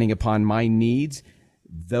 depending upon my needs.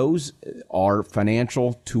 Those are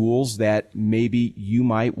financial tools that maybe you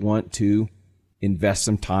might want to invest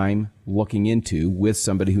some time looking into with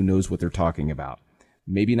somebody who knows what they're talking about.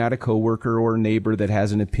 Maybe not a coworker or a neighbor that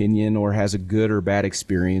has an opinion or has a good or bad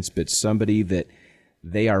experience, but somebody that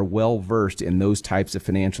they are well versed in those types of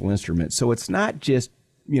financial instruments. So it's not just,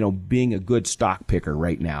 being a good stock picker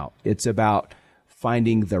right now. It's about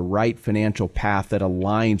finding the right financial path that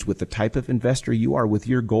aligns with the type of investor you are, with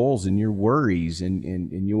your goals and your worries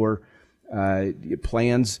and your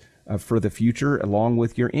plans for the future, along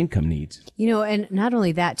with your income needs. And not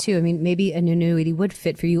only that too, maybe an annuity would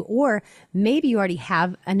fit for you, or maybe you already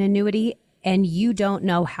have an annuity and you don't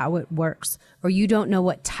know how it works, or you don't know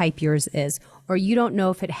what type yours is, or you don't know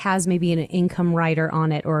if it has maybe an income rider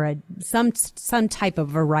on it or some type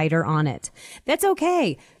of a rider on it. That's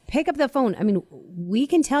okay. Pick up the phone. We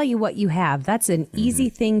can tell you what you have. That's an easy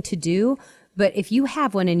thing to do. But if you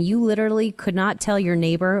have one and you literally could not tell your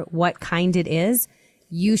neighbor what kind it is,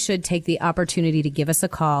 you should take the opportunity to give us a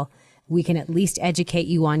call. We can at least educate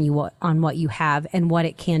you on what you have and what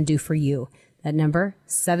it can do for you. That number,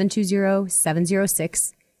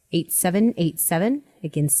 720-706-8787.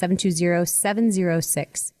 Again,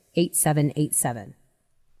 720-706-8787.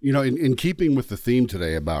 In keeping with the theme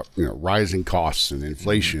today about, rising costs and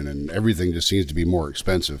inflation and everything just seems to be more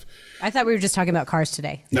expensive. I thought we were just talking about cars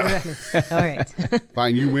today. No. All right.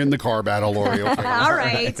 Fine, you win the car battle, Lori. Okay. All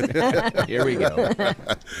right. Here we go.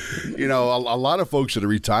 A lot of folks that are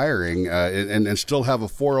retiring and still have a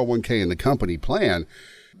 401k in the company plan.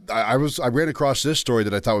 I ran across this story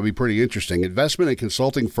that I thought would be pretty interesting. Investment and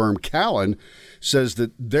consulting firm Callan says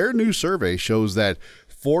that their new survey shows that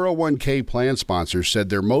 401k plan sponsors said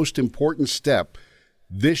their most important step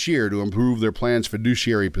this year to improve their plan's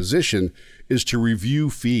fiduciary position is to review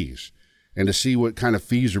fees and to see what kind of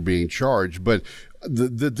fees are being charged. But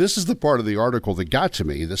this is the part of the article that got to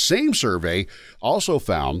me. The same survey also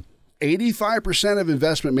found 85% of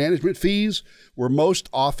investment management fees were most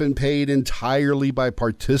often paid entirely by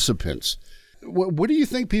participants. What do you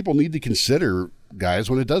think people need to consider, guys,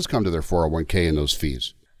 when it does come to their 401k and those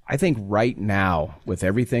fees? I think right now, with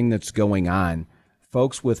everything that's going on,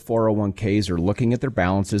 folks with 401ks are looking at their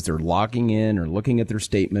balances, they're logging in or looking at their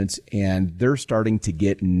statements, and they're starting to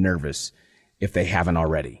get nervous if they haven't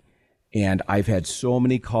already. And I've had so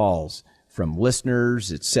many calls from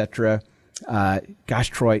listeners, etc. Gosh,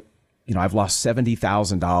 Troy, I've lost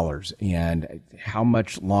 $70,000, and how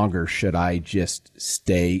much longer should I just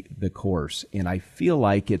stay the course? And I feel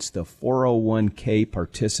like it's the 401k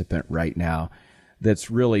participant right now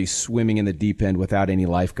that's really swimming in the deep end without any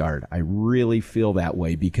lifeguard. I really feel that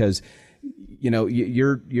way because,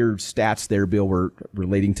 your stats there, Bill, were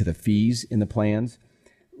relating to the fees in the plans.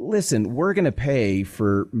 Listen, we're going to pay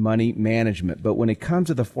for money management, but when it comes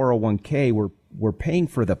to the 401k, we're paying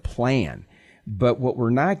for the plan. But what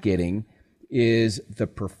we're not getting is the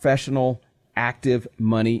professional active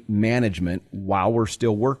money management while we're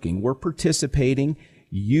still working. We're participating.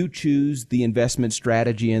 You choose the investment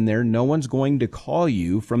strategy in there. No one's going to call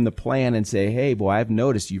you from the plan and say, hey, boy, I've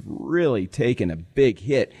noticed you've really taken a big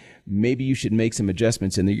hit. Maybe you should make some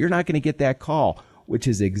adjustments in there. You're not going to get that call, which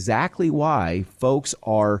is exactly why folks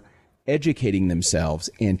are educating themselves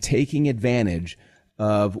and taking advantage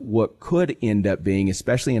of what could end up being,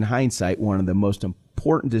 especially in hindsight, one of the most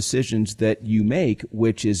important decisions that you make,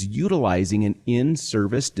 which is utilizing an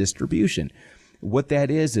in-service distribution. What that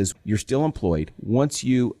is you're still employed. Once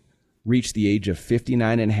you reach the age of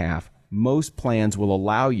 59 and a half, most plans will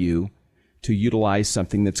allow you to utilize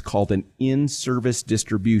something that's called an in-service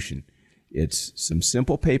distribution. It's some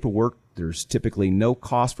simple paperwork. There's typically no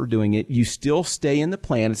cost for doing it. You still stay in the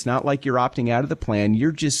plan. It's not like you're opting out of the plan.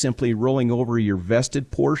 You're just simply rolling over your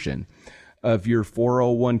vested portion of your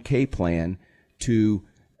 401k plan to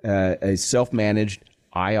a self-managed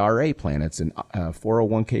IRA plan. It's an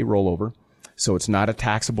 401k rollover, so it's not a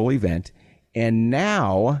taxable event. And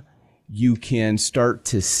now you can start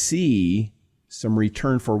to see some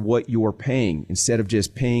return for what you're paying. Instead of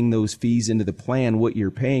just paying those fees into the plan, what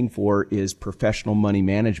you're paying for is professional money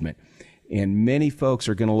management. And many folks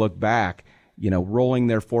are going to look back, rolling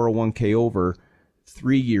their 401k over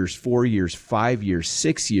 3 years, 4 years, 5 years,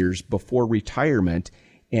 6 years before retirement,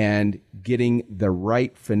 and getting the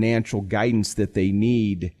right financial guidance that they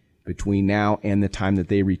need between now and the time that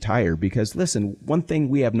they retire. Because listen, one thing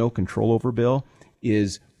we have no control over, Bill,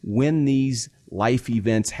 is when these life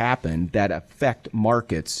events happen that affect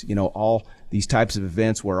markets, all these types of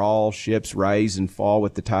events where all ships rise and fall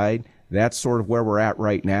with the tide. That's sort of where we're at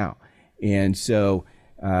right now. And so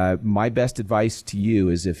my best advice to you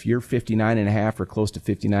is if you're 59 and a half or close to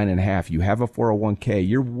 59 and a half, you have a 401k,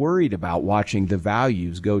 you're worried about watching the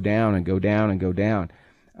values go down and go down and go down,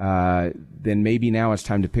 then maybe now it's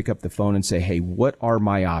time to pick up the phone and say, hey, what are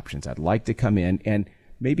my options? I'd like to come in and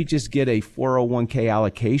maybe just get a 401k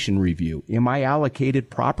allocation review. Am I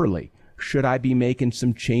allocated properly? Should I be making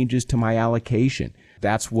some changes to my allocation?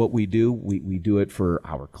 That's what we do. We do it for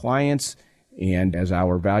our clients. And as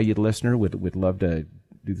our valued listener, we'd love to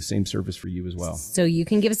do the same service for you as well. So you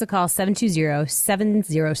can give us a call,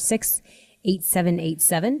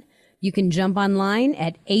 720-706-8787. You can jump online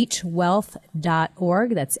at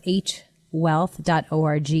hwealth.org. That's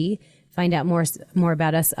hwealth.org. Find out more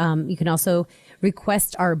about us. You can also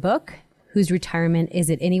request our book, Whose Retirement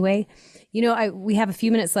Is It Anyway? We have a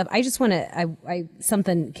few minutes left. I just want to,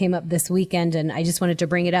 something came up this weekend and I just wanted to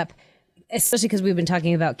bring it up, especially because we've been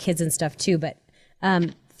talking about kids and stuff too. But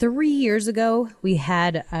 3 years ago, we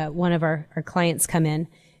had one of our clients come in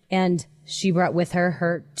and she brought with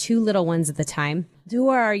her 2 little ones at the time, who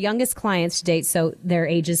are our youngest clients to date. So they're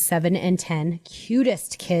ages 7 and 10,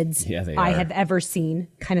 cutest kids I have ever seen,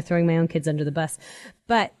 kind of throwing my own kids under the bus.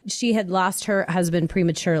 But she had lost her husband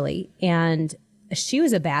prematurely and she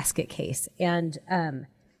was a basket case. And, I'm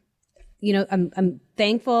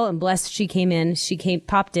thankful and blessed she came in. She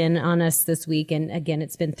popped in on us this week. And again,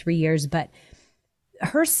 it's been 3 years, but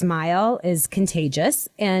her smile is contagious,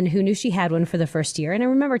 and who knew she had one for the first year? And I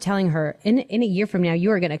remember telling her, in a year from now, you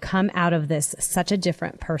are going to come out of this such a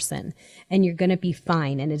different person, and you're going to be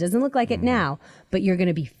fine. And it doesn't look like it now, but you're going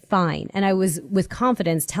to be fine. And I was with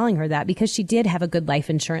confidence telling her that because she did have a good life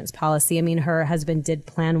insurance policy. I mean, her husband did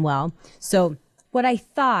plan well. So what I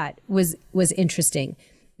thought was interesting.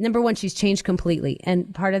 Number one, she's changed completely.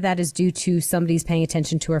 And part of that is due to somebody's paying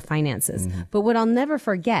attention to her finances. Mm-hmm. But what I'll never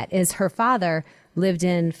forget is her father lived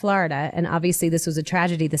in Florida. And obviously this was a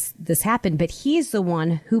tragedy. This happened, but he's the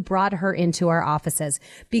one who brought her into our offices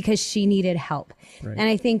because she needed help. Right. And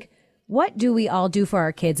I think, what do we all do for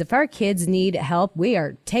our kids? If our kids need help, we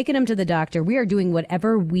are taking them to the doctor. We are doing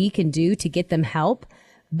whatever we can do to get them help.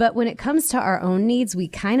 But when it comes to our own needs, we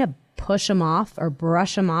kind of push them off or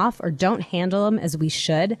brush them off or don't handle them as we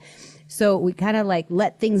should. So we kind of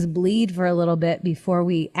let things bleed for a little bit before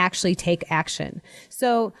we actually take action.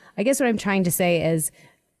 So I guess what I'm trying to say is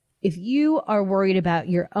if you are worried about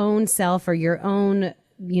your own self or your own,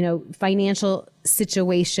 financial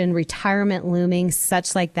situation, retirement looming,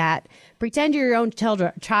 such like that, pretend you're your own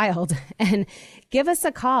child and give us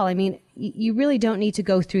a call. I mean, you really don't need to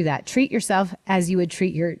go through that. Treat yourself as you would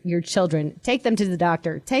treat your children. Take them to the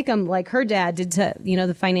doctor. Take them like her dad did to,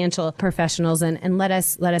 the financial professionals and let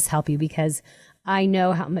us help you, because I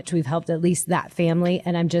know how much we've helped at least that family.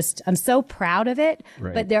 And I'm so proud of it.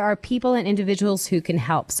 Right. But there are people and individuals who can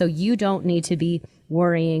help. So you don't need to be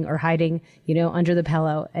worrying or hiding, under the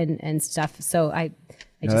pillow and stuff. So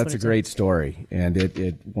that's a great story, and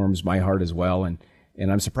it warms my heart as well. And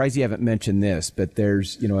I'm surprised you haven't mentioned this, but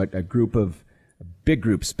there's, a big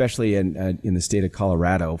group, especially in the state of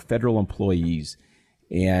Colorado, federal employees.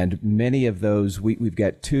 And many of those, we've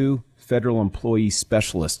got 2 federal employee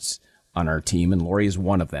specialists on our team, and Lori is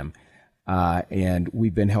one of them. And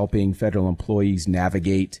we've been helping federal employees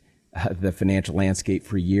navigate the financial landscape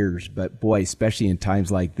for years. But boy, especially in times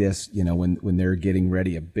like this, when they're getting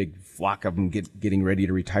ready, a big flock of them getting ready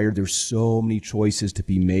to retire, there's so many choices to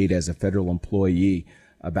be made as a federal employee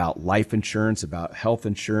about life insurance, about health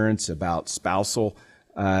insurance, about spousal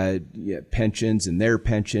pensions and their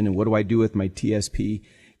pension, and what do I do with my TSP?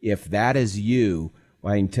 If that is you,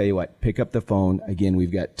 Well, I can tell you what, pick up the phone. Again,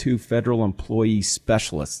 we've got 2 federal employee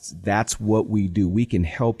specialists. That's what we do. We can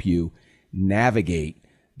help you navigate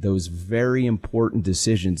those very important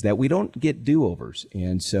decisions that we don't get do-overs.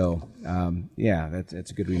 And so, that's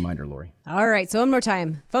a good reminder, Lori. All right. So one more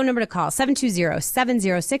time, phone number to call,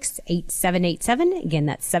 720-706-8787. Again,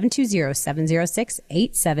 that's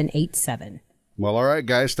 720-706-8787. Well, all right,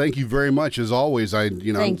 guys. Thank you very much. As always,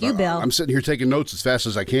 Thank you, Bill. I'm sitting here taking notes as fast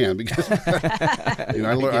as I can because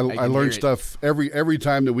I learn stuff every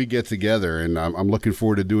time that we get together, and I'm looking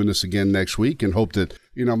forward to doing this again next week, and hope that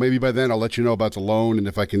maybe by then I'll let you know about the loan, and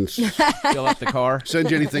if I can fill up the car, send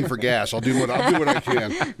you anything for gas, I'll do what I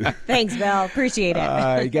can. Thanks, Bill. Appreciate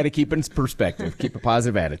it. You got to keep it in perspective. Keep a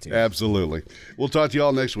positive attitude. Absolutely. We'll talk to you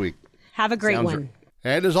all next week. Have a great one.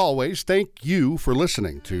 And as always, thank you for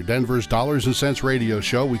listening to Denver's Dollars and Cents Radio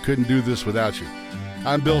Show. We couldn't do this without you.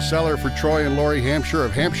 I'm Bill Seller for Troy and Lori Hampshire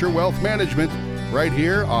of Hampshire Wealth Management, right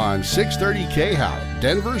here on 630 KHOW,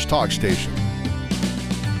 Denver's talk station.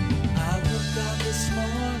 I looked out this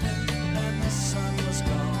morning and the sun was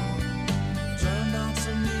gone. Turned on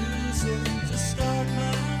some music to start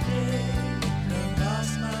my day. And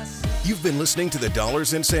lost myself. You've been listening to the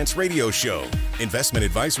Dollars and Cents Radio Show. Investment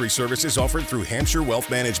advisory services offered through Hampshire Wealth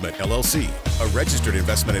Management, LLC, a registered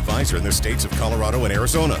investment advisor in the states of Colorado and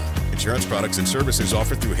Arizona. Insurance products and services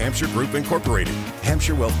offered through Hampshire Group Incorporated.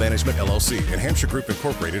 Hampshire Wealth Management, LLC, and Hampshire Group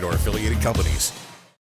Incorporated are affiliated companies.